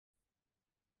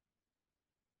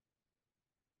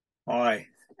Hi,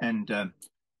 and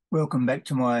welcome back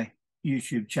to my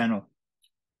YouTube channel.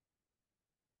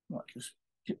 Might just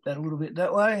tip that a little bit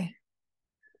that way.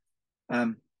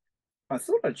 I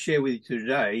thought I'd share with you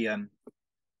today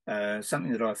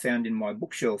something that I found in my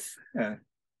bookshelf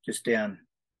just down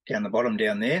the bottom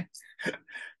down there.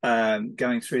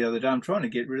 Going through the other day, I'm trying to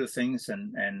get rid of things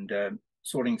and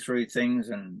sorting through things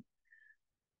and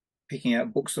picking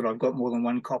out books that I've got more than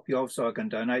one copy of so I can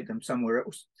donate them somewhere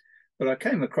else. But I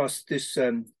came across this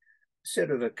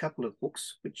set of a couple of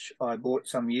books which I bought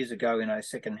some years ago in a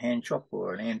second-hand shop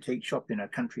or an antique shop in a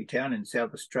country town in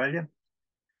South Australia.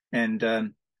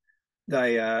 And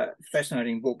they are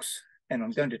fascinating books, and I'm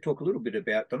going to talk a little bit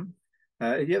about them.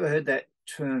 Have you ever heard that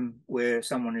term where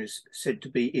someone is said to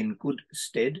be in good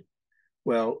stead?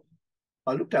 Well,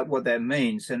 I looked up what that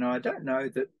means, and I don't know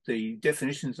that the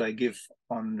definitions they give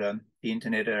on the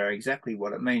internet are exactly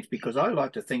what it means, because I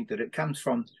like to think that it comes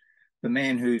from the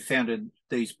man who founded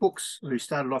these books, who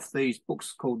started off these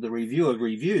books called The Review of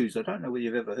Reviews. I don't know whether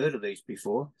you've ever heard of these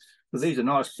before, but these are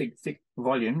nice, thick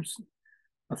volumes.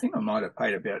 I think I might have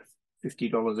paid about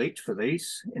 $50 each for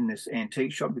these in this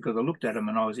antique shop because I looked at them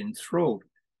and I was enthralled.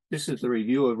 This is The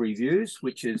Review of Reviews,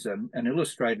 which is an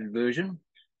illustrated version.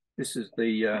 This is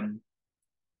the,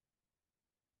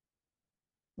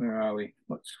 where are we?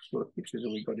 What sort of pictures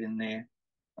have we got in there?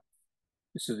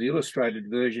 This is the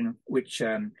illustrated version, which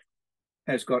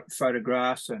has got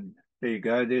photographs, and there you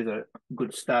go. There's a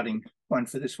good starting one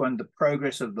for this one, The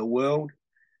Progress of the World.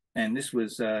 And this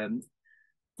was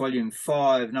volume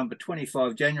 5, number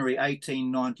 25, January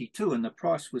 1892, and the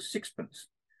price was sixpence.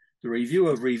 The Review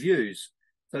of Reviews.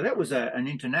 So that was an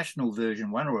international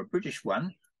version one, or a British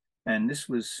one. And this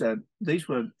was these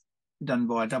were done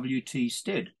by W T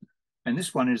STEAD. And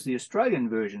this one is the Australian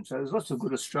version. So there's lots of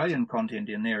good Australian content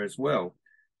in there as well.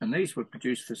 And these were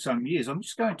produced for some years. I'm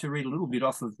just going to read a little bit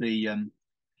off of the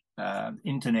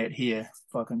internet here,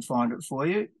 if I can find it for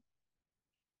you.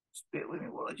 Just bear with me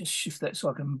while I just shift that so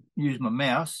I can use my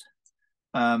mouse.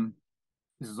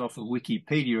 This is off of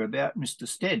Wikipedia about Mr.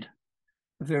 Stead,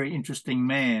 a very interesting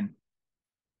man.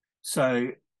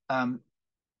 So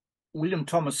William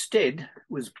Thomas Stead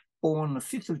was born the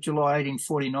 5th of July,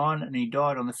 1849, and he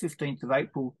died on the 15th of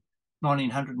April,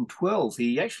 1912.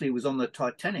 He actually was on the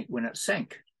Titanic when it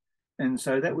sank. And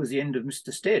so that was the end of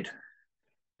Mr. Stead.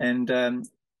 And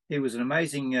he was an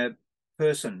amazing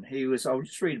person. I'll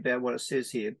just read about what it says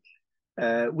here.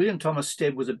 William Thomas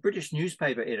Stead was a British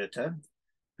newspaper editor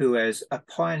who, as a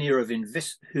pioneer of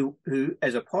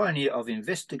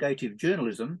investigative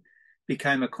journalism,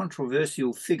 became a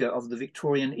controversial figure of the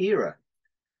Victorian era.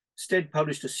 Stead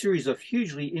published a series of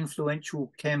hugely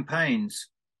influential campaigns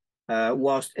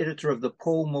whilst editor of the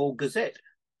Pall Mall Gazette,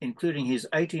 including his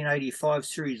 1885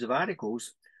 series of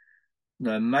articles,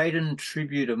 The Maiden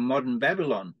Tribute of Modern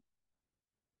Babylon.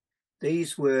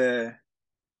 These were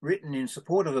written in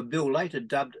support of a bill later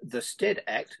dubbed the Stead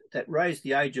Act that raised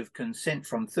the age of consent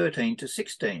from 13 to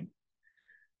 16.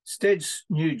 Stead's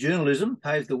new journalism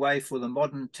paved the way for the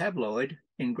modern tabloid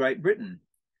in Great Britain.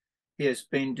 He has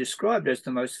been described as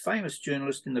the most famous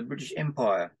journalist in the British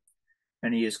Empire,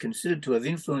 and he is considered to have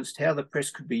influenced how the press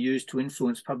could be used to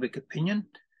influence public opinion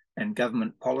and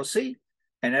government policy,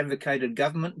 and advocated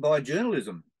government by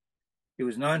journalism. He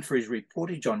was known for his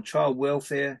reportage on child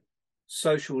welfare,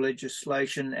 social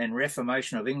legislation, and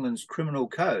reformation of England's criminal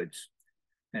codes.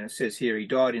 And it says here he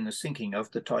died in the sinking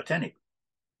of the Titanic.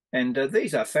 And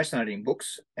these are fascinating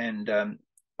books, and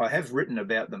I have written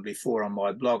about them before on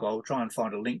my blog. I'll try and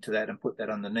find a link to that and put that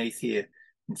underneath here.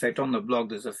 In fact, on the blog,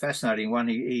 there's a fascinating one.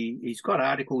 He's got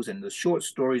articles and the short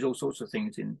stories, all sorts of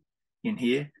things in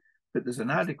here. But there's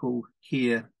an article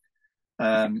here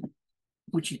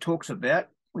which he talks about,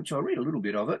 which I'll read a little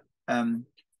bit of it. And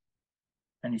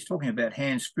he's talking about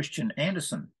Hans Christian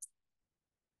Andersen.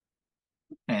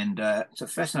 And it's a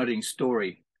fascinating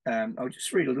story. I'll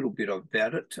just read a little bit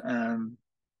about it.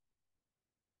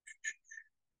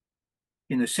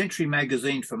 In the Century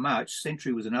magazine for March,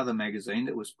 Century was another magazine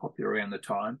that was popular around the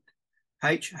time,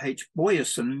 H.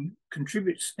 Boyerson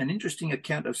contributes an interesting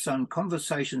account of some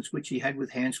conversations which he had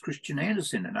with Hans Christian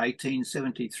Andersen in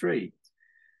 1873.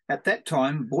 At that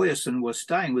time, Boyerson was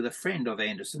staying with a friend of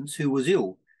Andersen's who was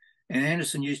ill, and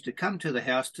Andersen used to come to the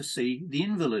house to see the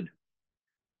invalid.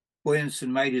 Boyerson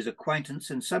made his acquaintance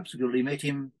and subsequently met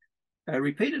him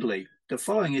repeatedly. The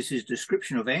following is his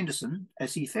description of Andersen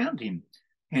as he found him.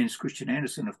 Hans Christian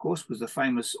Andersen, of course, was the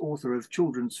famous author of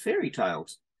children's fairy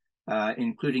tales,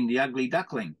 including The Ugly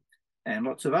Duckling and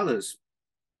lots of others.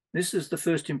 This is the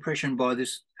first impression by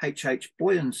this H.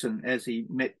 Boyerson as he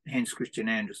met Hans Christian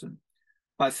Andersen.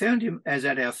 I found him as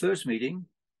at our first meeting,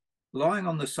 lying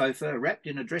on the sofa, wrapped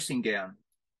in a dressing gown.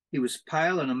 He was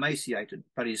pale and emaciated,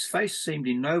 but his face seemed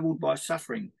ennobled by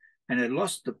suffering and had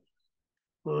lost the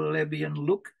plebeian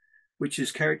look, which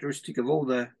is characteristic of all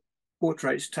the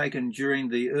portraits taken during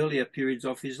the earlier periods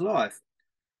of his life.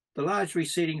 The large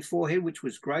receding forehead, which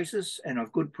was gracious and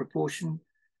of good proportion,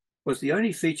 was the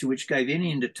only feature which gave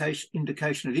any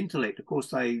indication of intellect. Of course,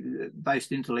 they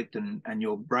based intellect and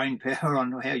your brain power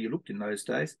on how you looked in those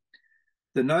days.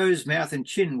 The nose, mouth, and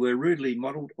chin were rudely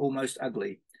modelled, almost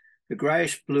ugly. The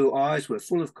greyish-blue eyes were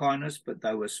full of kindness, but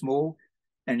they were small,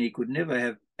 and he could never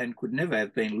have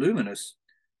been luminous.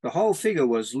 The whole figure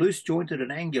was loose-jointed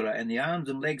and angular, and the arms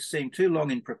and legs seemed too long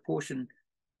in proportion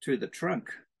to the trunk.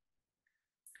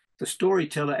 The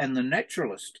storyteller and the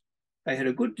naturalist. They had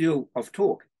a good deal of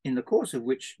talk, in the course of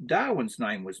which Darwin's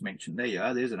name was mentioned. There you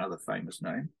are, there's another famous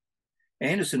name.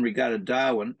 Anderson regarded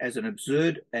Darwin as an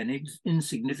absurd and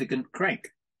insignificant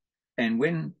crank, and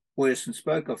when Woyerson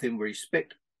spoke of him with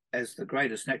respect as the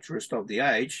greatest naturalist of the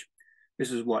age, this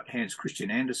is what Hans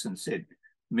Christian Andersen said.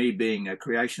 Me being a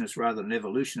creationist rather than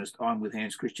evolutionist, I'm with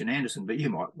Hans Christian Andersen, but you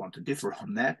might want to differ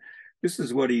on that. This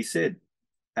is what he said.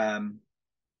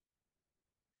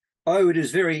 Oh, it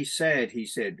is very sad, he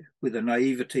said, with a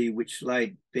naivety which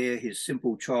laid bare his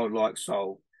simple childlike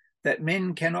soul, that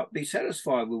men cannot be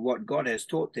satisfied with what God has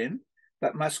taught them,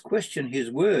 but must question his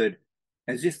word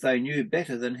as if they knew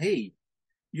better than he.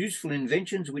 Useful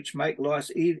inventions which make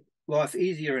life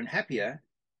easier and happier,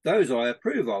 those I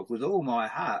approve of with all my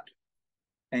heart,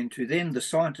 and to them the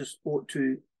scientists ought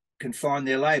to confine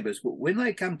their labours. But when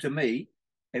they come to me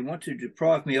and want to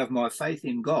deprive me of my faith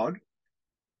in God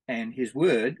and his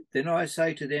word, then I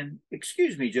say to them,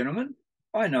 excuse me, gentlemen,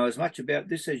 I know as much about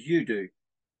this as you do,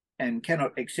 and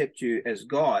cannot accept you as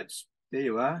guides. There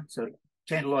you are. So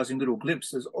tantalising little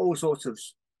glimpses, all sorts of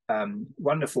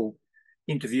wonderful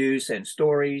interviews and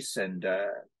stories and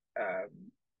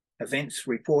events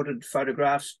reported,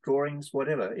 photographs, drawings,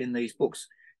 whatever, in these books.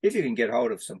 If you can get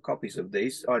hold of some copies of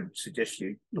these, I'd suggest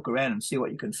you look around and see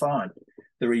what you can find.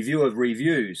 The review of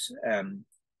reviews, and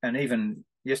even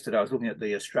yesterday I was looking at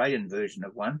the Australian version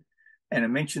of one, and it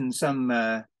mentioned some,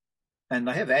 and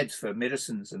they have ads for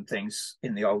medicines and things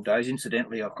in the old days.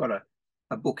 Incidentally, I've got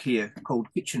a book here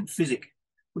called Kitchen Physic,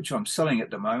 which I'm selling at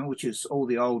the moment, which is all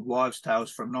the old wives'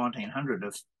 tales from 1900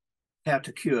 of how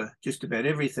to cure just about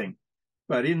everything.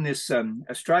 But in this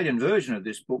Australian version of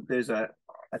this book, there's a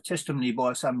testimony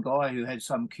by some guy who had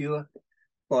some cure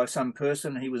by some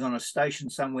person. He was on a station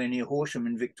somewhere near Horsham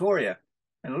in Victoria.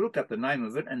 And I looked up the name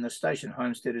of it, and the station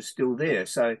homestead is still there.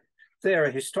 So they're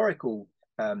a historical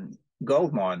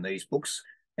gold mine, these books.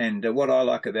 And what I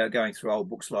like about going through old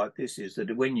books like this is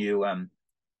that when you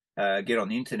get on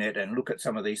the internet and look at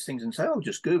some of these things and say, oh,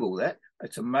 just Google that,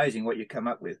 it's amazing what you come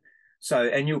up with. So,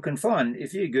 and you can find,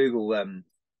 if you Google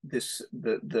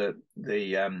the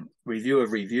review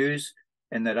of reviews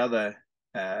and that other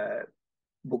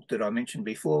book that I mentioned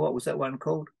before, what was that one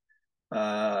called?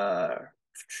 Can't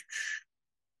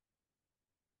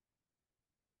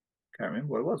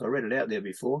remember what it was. I read it out there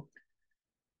before.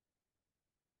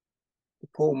 The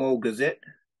Pall Mall Gazette,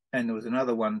 and there was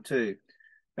another one too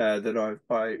that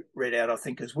I read out, I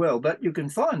think, as well. But you can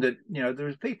find that, you know,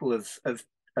 there's people have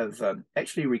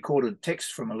actually recorded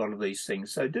text from a lot of these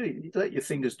things. So do let your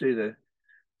fingers do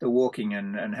the walking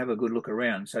and have a good look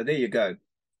around. So there you go.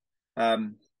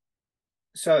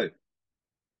 So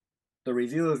the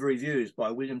review of reviews by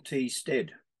W T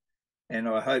STEAD, and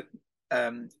I hope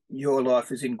your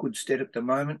life is in good stead at the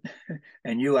moment,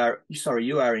 and you are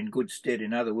in good stead.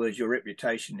 In other words, your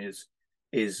reputation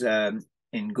is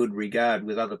in good regard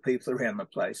with other people around the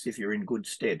place if you're in good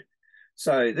stead.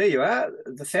 So there you are,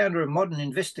 the founder of modern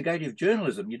investigative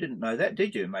journalism. You didn't know that,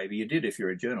 did you? Maybe you did if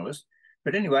you're a journalist.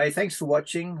 But anyway, thanks for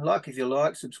watching. Like if you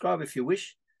like, subscribe if you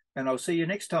wish, and I'll see you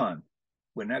next time.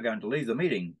 We're now going to leave the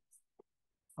meeting.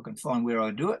 I can find where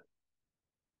I do it.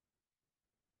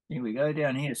 Here we go,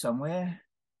 down here somewhere.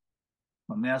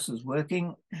 My mouse is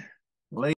working. Leave.